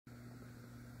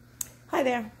Hi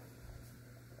there.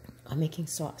 I'm making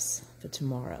sauce for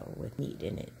tomorrow with meat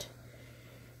in it.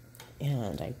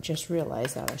 And I just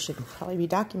realized that I should probably be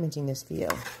documenting this for you.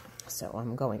 So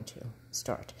I'm going to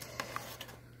start.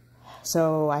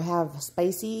 So I have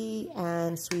spicy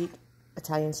and sweet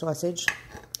Italian sausage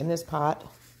in this pot.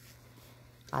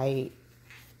 I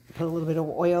put a little bit of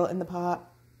oil in the pot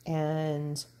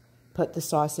and put the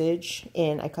sausage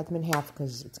in. I cut them in half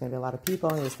because it's going to be a lot of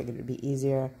people. I just figured it would be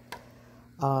easier.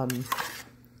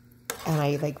 And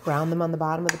I like brown them on the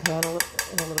bottom of the pan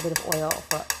in a little bit of oil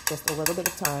for just a little bit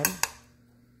of time.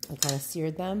 I kind of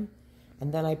seared them.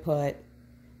 And then I put,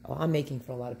 I'm making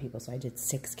for a lot of people, so I did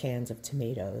 6 cans of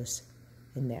tomatoes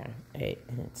in there. And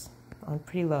it's on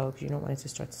pretty low because you don't want it to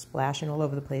start splashing all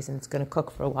over the place, and it's going to cook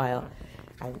for a while.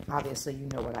 And obviously you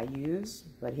know what I use,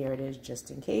 but here it is just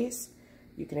in case.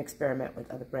 You can experiment with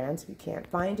other brands if you can't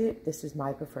find it. This is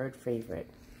my preferred favorite.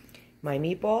 My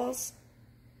meatballs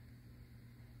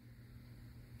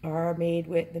are made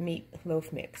with the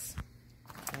meatloaf mix.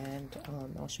 And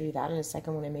I'll show you that in a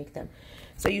second when I make them.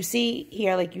 So you see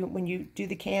here, like when you do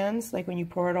the cans, like when you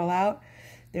pour it all out,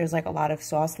 there's like a lot of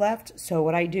sauce left. So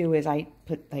what I do is I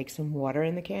put like some water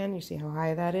in the can. You see how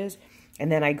high that is?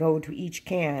 And then I go to each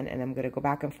can and I'm going to go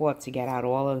back and forth to get out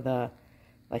all of the,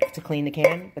 like to clean the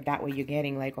can. But that way you're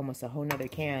getting like almost a whole nother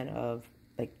can of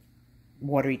like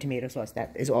watery tomato sauce.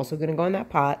 That is also going to go in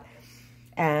that pot.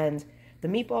 And the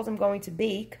meatballs I'm going to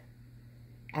bake,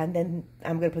 and then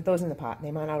I'm going to put those in the pot. They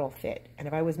might not all fit. And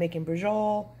if I was making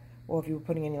brajol, or if you were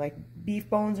putting any like beef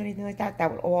bones or anything like that,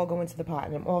 that would all go into the pot.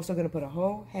 And I'm also going to put a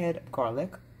whole head of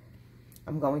garlic.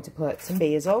 I'm going to put some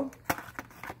basil.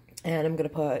 And I'm going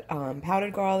to put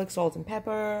powdered garlic, salt, and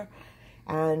pepper.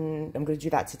 And I'm going to do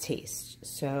that to taste.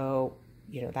 So,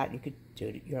 you know, that you could do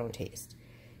at your own taste.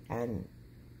 And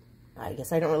I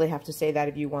guess I don't really have to say that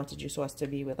if you wanted your sauce to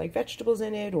be with like vegetables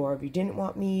in it, or if you didn't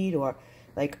want meat, or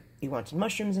like you wanted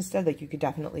mushrooms instead, like you could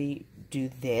definitely do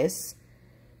this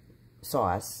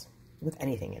sauce with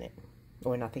anything in it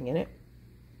or nothing in it.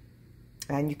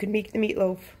 And you can make the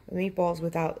meatballs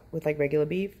with like regular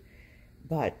beef,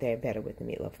 but they're better with the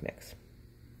meatloaf mix.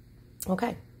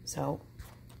 Okay, so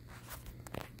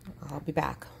I'll be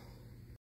back.